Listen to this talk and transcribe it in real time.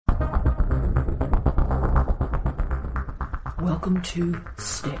Welcome to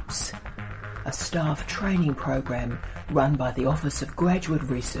STEPS, a staff training program run by the Office of Graduate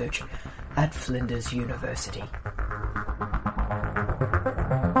Research at Flinders University.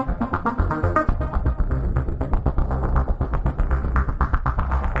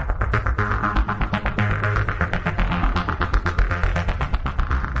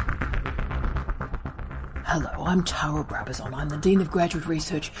 Hello, I'm Brabazon. I'm the Dean of Graduate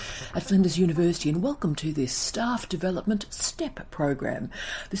Research at Flinders University, and welcome to this Staff Development STEP program.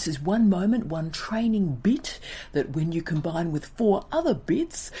 This is one moment, one training bit that when you combine with 4 other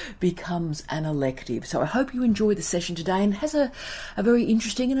bits becomes an elective. So I hope you enjoy the session today, and has a very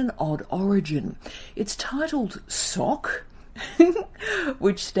interesting and an odd origin. It's titled SOC,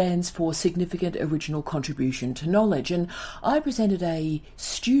 which stands for Significant Original Contribution to Knowledge, and I presented a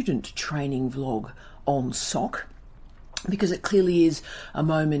student training vlog on SOC because it clearly is a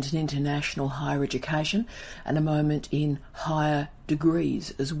moment in international higher education and a moment in higher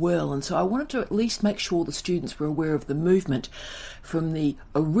degrees as well. And so I wanted to at least make sure the students were aware of the movement from the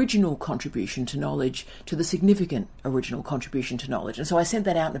original contribution to knowledge to the significant original contribution to knowledge. And so I sent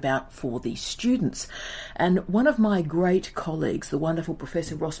that out and about for the students. And one of my great colleagues, the wonderful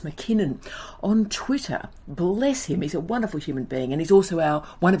Professor Ross McKinnon, on Twitter, bless him, he's a wonderful human being, and he's also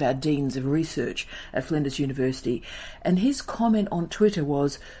one of our Deans of Research at Flinders University. And his comment on Twitter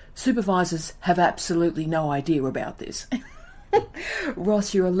was, "Supervisors have absolutely no idea about this."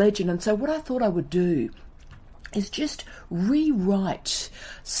 Ross, you're a legend. And so what I thought I would do is just rewrite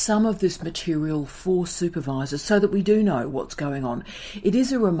some of this material for supervisors so that we do know what's going on. It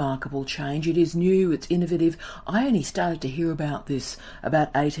is a remarkable change. It is new. It's innovative. I only started to hear about this about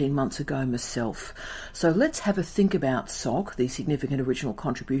 18 months ago myself. So let's have a think about SOC, the Significant Original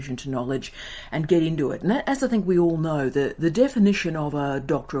Contribution to Knowledge, and get into it. And as I think we all know, the definition of a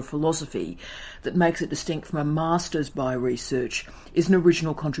Doctor of Philosophy that makes it distinct from a Master's by Research is an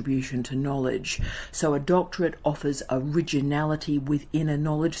original contribution to knowledge. So a doctorate offers originality within a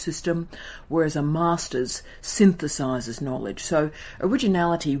knowledge system, whereas a master's synthesises knowledge. So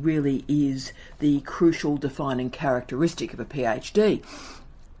originality really is the crucial defining characteristic of a PhD.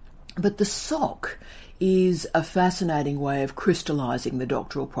 But the SOC is a fascinating way of crystallising the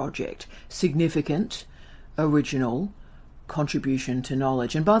doctoral project. Significant, original, contribution to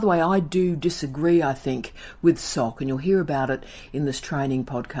knowledge. And by the way, I do disagree, I think, with SOC, and you'll hear about it in this training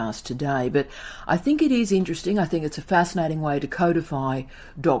podcast today. But I think it is interesting. I think it's a fascinating way to codify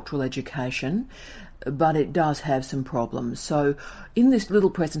doctoral education, but it does have some problems. So in this little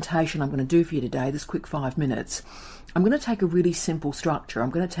presentation I'm going to do for you today, this quick 5 minutes, I'm going to take a really simple structure. I'm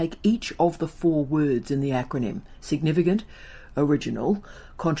going to take each of the 4 words in the acronym, significant, original,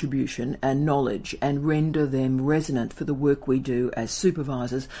 contribution and knowledge, and render them resonant for the work we do as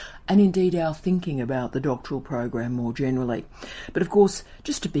supervisors and indeed our thinking about the doctoral program more generally. But of course,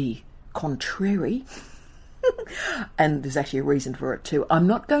 just to be contrary, and there's actually a reason for it too, I'm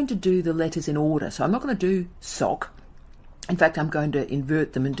not going to do the letters in order. So I'm not going to do SOC. In fact, I'm going to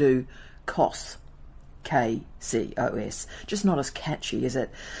invert them and do KOS. KCOS. Just not as catchy, is it?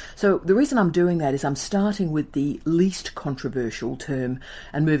 So the reason I'm doing that is I'm starting with the least controversial term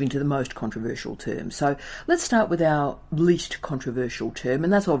and moving to the most controversial term. So let's start with our least controversial term,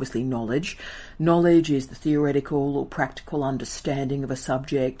 and that's obviously knowledge. Knowledge is the theoretical or practical understanding of a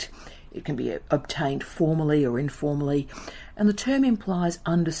subject. It can be obtained formally or informally, and the term implies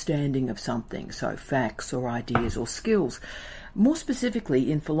understanding of something, so facts or ideas or skills. More specifically,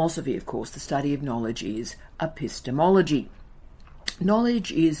 in philosophy, of course, the study of knowledge is epistemology.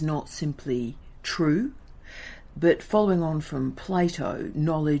 Knowledge is not simply true, but following on from Plato,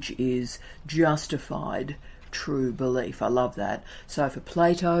 knowledge is justified true belief. I love that. So for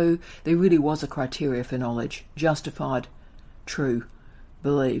Plato, there really was a criteria for knowledge: justified, true,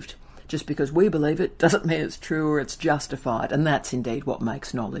 believed. Just because we believe it doesn't mean it's true or it's justified, and that's indeed what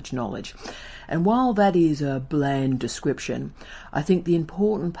makes knowledge knowledge. And while that is a bland description, I think the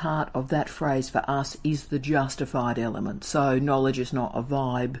important part of that phrase for us is the justified element. So knowledge is not a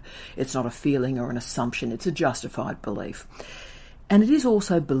vibe, it's not a feeling or an assumption, it's a justified belief. And it is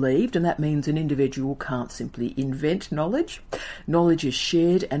also believed, and that means an individual can't simply invent knowledge. Knowledge is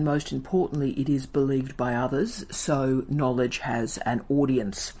shared, and most importantly, it is believed by others, so knowledge has an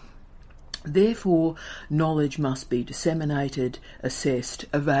audience. Therefore, knowledge must be disseminated, assessed,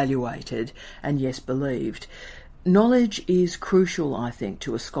 evaluated, and yes, believed. Knowledge is crucial, I think,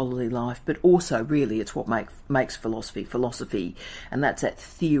 to a scholarly life, but also really it's what makes philosophy, and that's that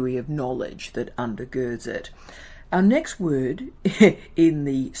theory of knowledge that undergirds it. Our next word in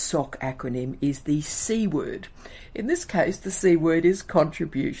the SOC acronym is the C word. In this case, the C word is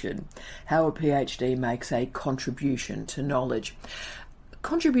contribution. How a PhD makes a contribution to knowledge.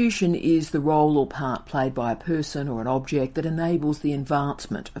 Contribution is the role or part played by a person or an object that enables the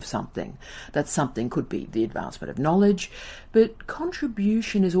advancement of something. That something could be the advancement of knowledge, but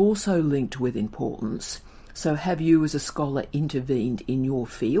contribution is also linked with importance. So have you as a scholar intervened in your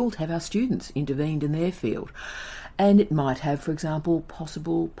field? Have our students intervened in their field? And it might have, for example,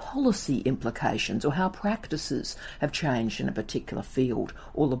 possible policy implications or how practices have changed in a particular field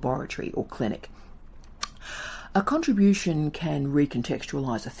or laboratory or clinic. A contribution can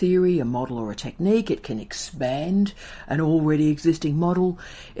recontextualise a theory, a model or a technique. It can expand an already existing model.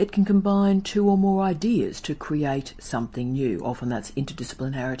 It can combine two or more ideas to create something new. Often that's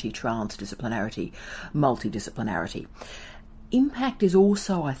interdisciplinarity, transdisciplinarity, multidisciplinarity. Impact is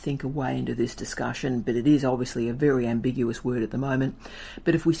also, I think, a way into this discussion, but it is obviously a very ambiguous word at the moment.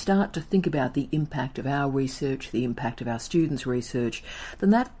 But if we start to think about the impact of our research, the impact of our students' research,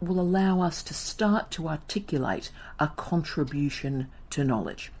 then that will allow us to start to articulate a contribution to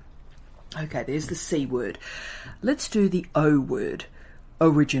knowledge. Okay, there's the C word. Let's do the O word,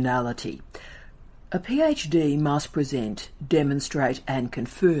 originality. A PhD must present, demonstrate and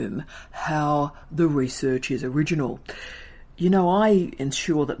confirm how the research is original. You know, I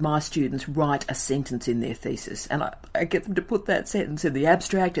ensure that my students write a sentence in their thesis, and I get them to put that sentence in the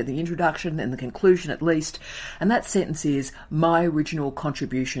abstract, in the introduction, and the conclusion at least, and that sentence is, my original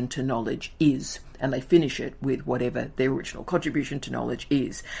contribution to knowledge is, and they finish it with whatever their original contribution to knowledge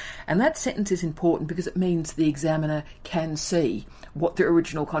is. And that sentence is important because it means the examiner can see what their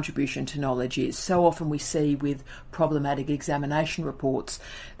original contribution to knowledge is. So often we see with problematic examination reports,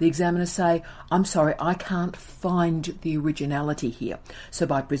 the examiners say, I'm sorry, I can't find the originality here. So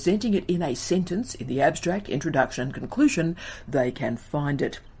by presenting it in a sentence, in the abstract, introduction and conclusion, they can find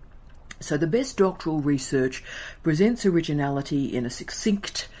it. So the best doctoral research presents originality in a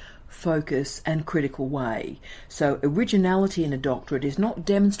succinct, focus and critical way. So originality in a doctorate is not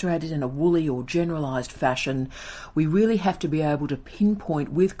demonstrated in a woolly or generalised fashion. We really have to be able to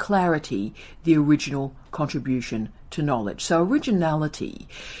pinpoint with clarity the original contribution to knowledge. So originality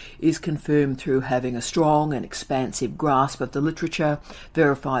is confirmed through having a strong and expansive grasp of the literature,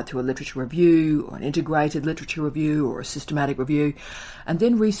 verified through a literature review or an integrated literature review or a systematic review, and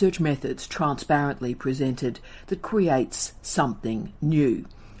then research methods transparently presented that creates something new.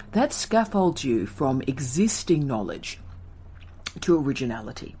 That scaffolds you from existing knowledge to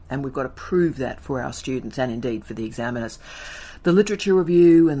originality, and we've got to prove that for our students and indeed for the examiners. The literature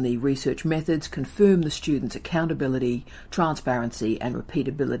review and the research methods confirm the students' accountability, transparency and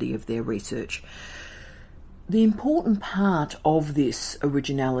repeatability of their research. The important part of this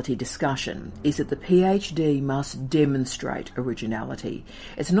originality discussion is that the PhD must demonstrate originality.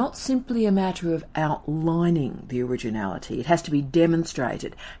 It's not simply a matter of outlining the originality. It has to be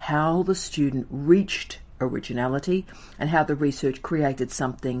demonstrated how the student reached originality and how the research created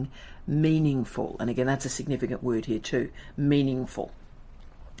something meaningful. And again, that's a significant word here too, meaningful.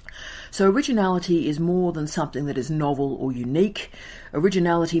 So originality is more than something that is novel or unique.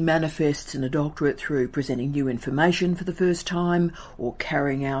 Originality manifests in a doctorate through presenting new information for the first time or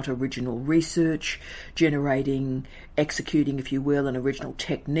carrying out original research, executing, if you will, an original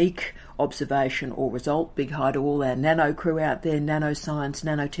technique, observation or result. Big hi to all our nano crew out there, nanoscience,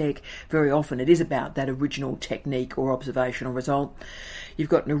 nanotech. Very often it is about that original technique or observation or result. You've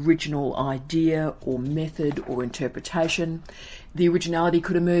got an original idea or method or interpretation. The originality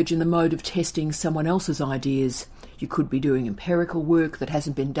could emerge in the mode of testing someone else's ideas. You could be doing empirical work that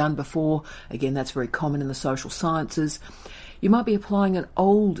hasn't been done before. Again, that's very common in the social sciences. You might be applying an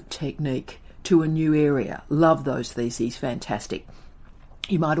old technique to a new area. Love those theses, fantastic.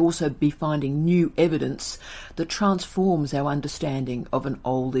 You might also be finding new evidence that transforms our understanding of an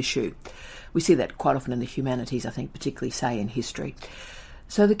old issue. We see that quite often in the humanities, I think, particularly, say, in history.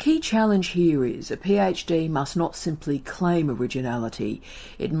 So the key challenge here is a PhD must not simply claim originality,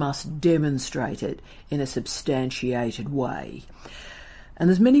 it must demonstrate it in a substantiated way. And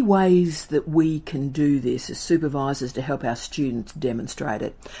there's many ways that we can do this as supervisors to help our students demonstrate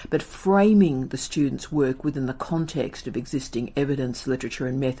it, but framing the students' work within the context of existing evidence, literature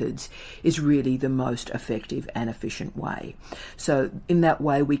and methods is really the most effective and efficient way. So in that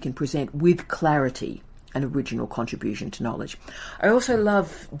way we can present with clarity an original contribution to knowledge. I also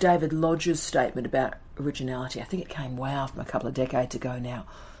love David Lodge's statement about originality. I think it came from a couple of decades ago now.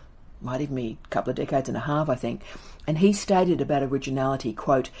 Might even be a couple of decades and a half, I think. And he stated about originality,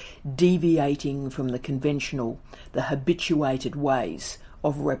 quote, deviating from the conventional, the habituated ways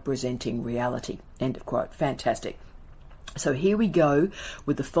of representing reality. End of quote. Fantastic. So here we go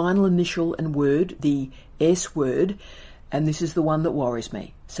with the final initial and word, the S word, and this is the one that worries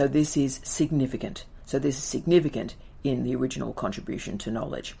me. So this is significant. So this is significant in the original contribution to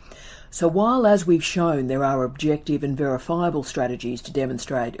knowledge. So while, as we've shown, there are objective and verifiable strategies to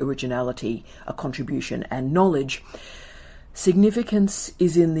demonstrate originality, a contribution and knowledge, significance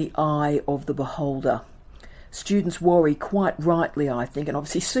is in the eye of the beholder. Students worry quite rightly, I think, and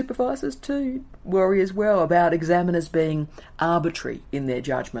obviously supervisors too worry as well about examiners being arbitrary in their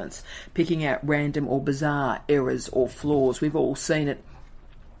judgments, picking out random or bizarre errors or flaws. We've all seen it.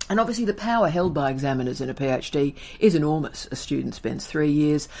 And obviously the power held by examiners in a PhD is enormous. A student spends 3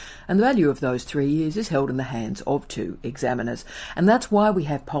 years, and the value of those 3 years is held in the hands of 2 examiners. And that's why we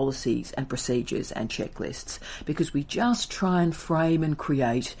have policies and procedures and checklists, because we just try and frame and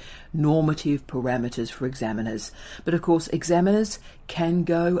create normative parameters for examiners. But of course, examiners can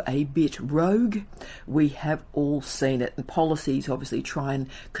go a bit rogue. We have all seen it, and policies obviously try and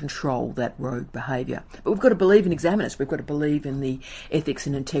control that rogue behaviour. But we've got to believe in examiners. We've got to believe in the ethics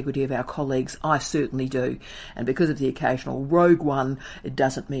and integrity of our colleagues. I certainly do. And because of the occasional rogue one, it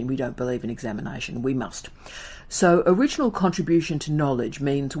doesn't mean we don't believe in examination. We must. So original contribution to knowledge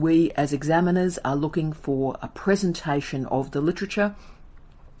means we as examiners are looking for a presentation of the literature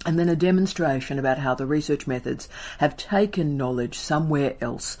and then a demonstration about how the research methods have taken knowledge somewhere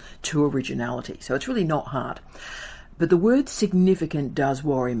else to originality. So it's really not hard. But the word significant does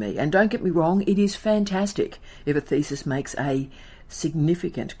worry me. And don't get me wrong, it is fantastic if a thesis makes a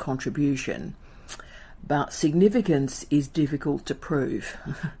significant contribution. But significance is difficult to prove.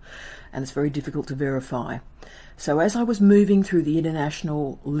 And it's very difficult to verify. So as I was moving through the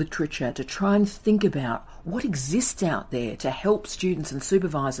international literature to try and think about what exists out there to help students and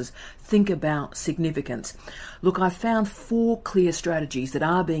supervisors think about significance, look, I found 4 clear strategies that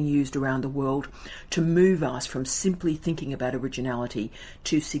are being used around the world to move us from simply thinking about originality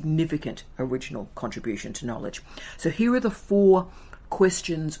to significant original contribution to knowledge. So here are the 4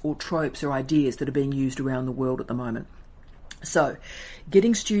 questions or tropes or ideas that are being used around the world at the moment. So,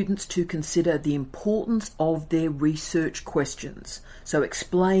 getting students to consider the importance of their research questions. So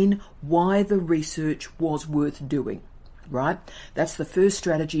explain why the research was worth doing, right? That's the first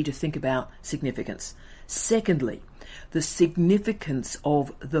strategy to think about significance. Secondly, the significance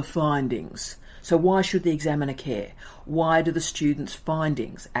of the findings. So why should the examiner care? Why do the students'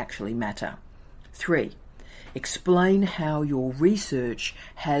 findings actually matter? 3, explain how your research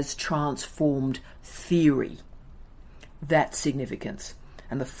has transformed theory. That's significance.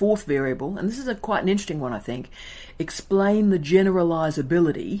 And the 4th variable, and this is quite an interesting one I think, explain the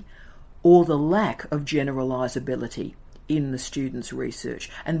generalizability or the lack of generalizability in the student's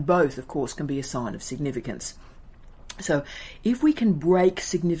research. And both, of course, can be a sign of significance. So if we can break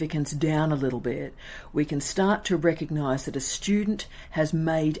significance down a little bit, we can start to recognise that a student has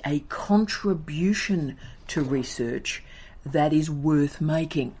made a contribution to research that is worth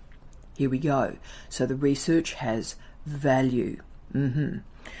making. Here we go. So the research has value. And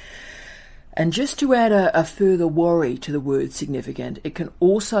just to add a further worry to the word significant, it can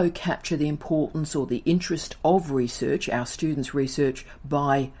also capture the importance or the interest of research, our students' research,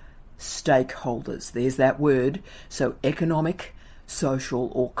 by stakeholders. There's that word. So economic,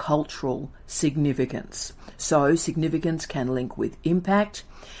 social or cultural significance. So significance can link with impact,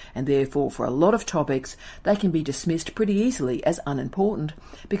 and therefore for a lot of topics they can be dismissed pretty easily as unimportant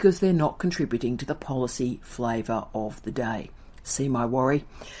because they're not contributing to the policy flavour of the day. See my worry?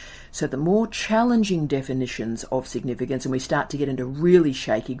 So the more challenging definitions of significance, and we start to get into really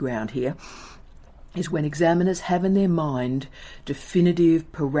shaky ground here, is when examiners have in their mind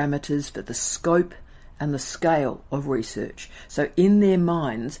definitive parameters for the scope and the scale of research. So in their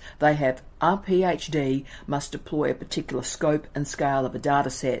minds, they have a PhD must deploy a particular scope and scale of a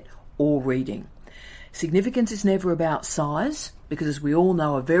data set or reading. Significance is never about size, because as we all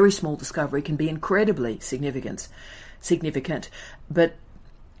know, a very small discovery can be incredibly significant, but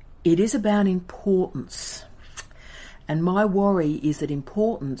it is about importance. And my worry is that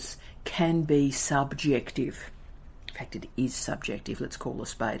importance can be subjective. In fact, it is subjective. Let's call a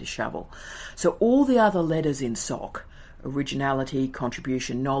spade a shovel. So all the other letters in SOC, originality,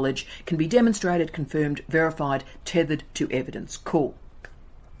 contribution, knowledge, can be demonstrated, confirmed, verified, tethered to evidence. Cool.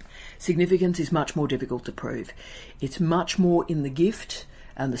 Significance is much more difficult to prove. It's much more in the gift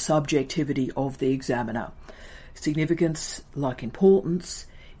and the subjectivity of the examiner. Significance, like importance,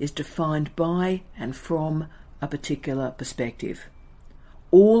 is defined by and from a particular perspective.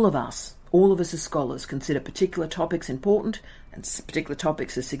 All of us as scholars consider particular topics important and particular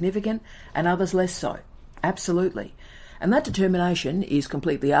topics as significant and others less so. Absolutely. And that determination is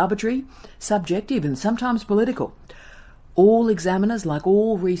completely arbitrary, subjective, and sometimes political. All examiners, like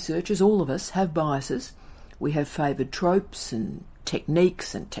all researchers, all of us, have biases. We have favoured tropes and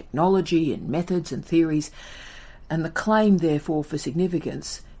techniques and technology and methods and theories, and the claim, therefore, for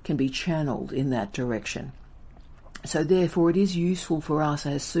significance can be channelled in that direction. So therefore it is useful for us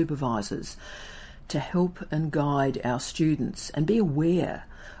as supervisors to help and guide our students and be aware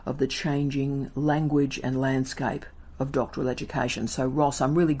of the changing language and landscape of doctoral education. So Ross,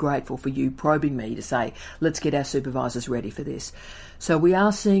 I'm really grateful for you probing me to say, let's get our supervisors ready for this. So we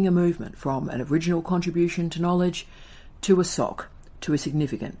are seeing a movement from an original contribution to knowledge to a SOC, to a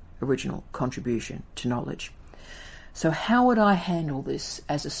significant original contribution to knowledge. So how would I handle this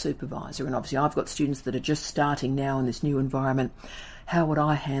as a supervisor? And obviously I've got students that are just starting now in this new environment. How would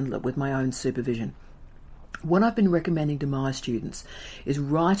I handle it with my own supervision? What I've been recommending to my students is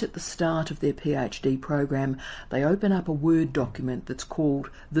right at the start of their PhD program, they open up a Word document that's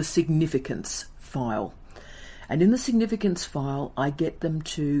called the significance file. And in the significance file, I get them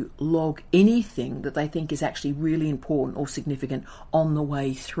to log anything that they think is actually really important or significant on the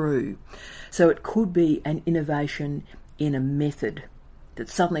way through. So it could be an innovation in a method that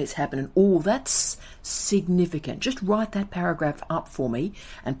suddenly it's happened and, oh, that's significant. Just write that paragraph up for me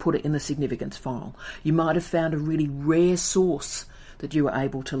and put it in the significance file. You might have found a really rare source that you were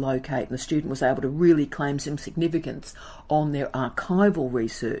able to locate and the student was able to really claim some significance on their archival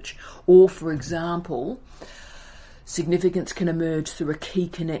research. Or, for example, significance can emerge through a key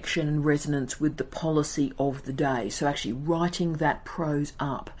connection and resonance with the policy of the day. So actually writing that prose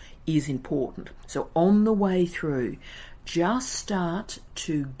up is important. So on the way through, just start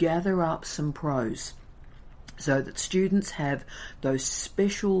to gather up some prose so that students have those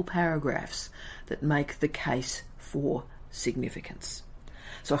special paragraphs that make the case for significance.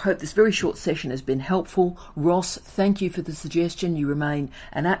 So I hope this very short session has been helpful. Ross, thank you for the suggestion. You remain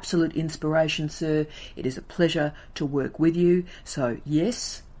an absolute inspiration, sir. It is a pleasure to work with you. So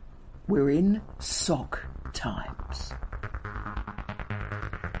yes, we're in SOC times.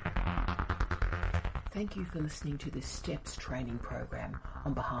 Thank you for listening to this STEPS training program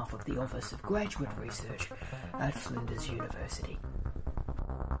on behalf of the Office of Graduate Research at Flinders University.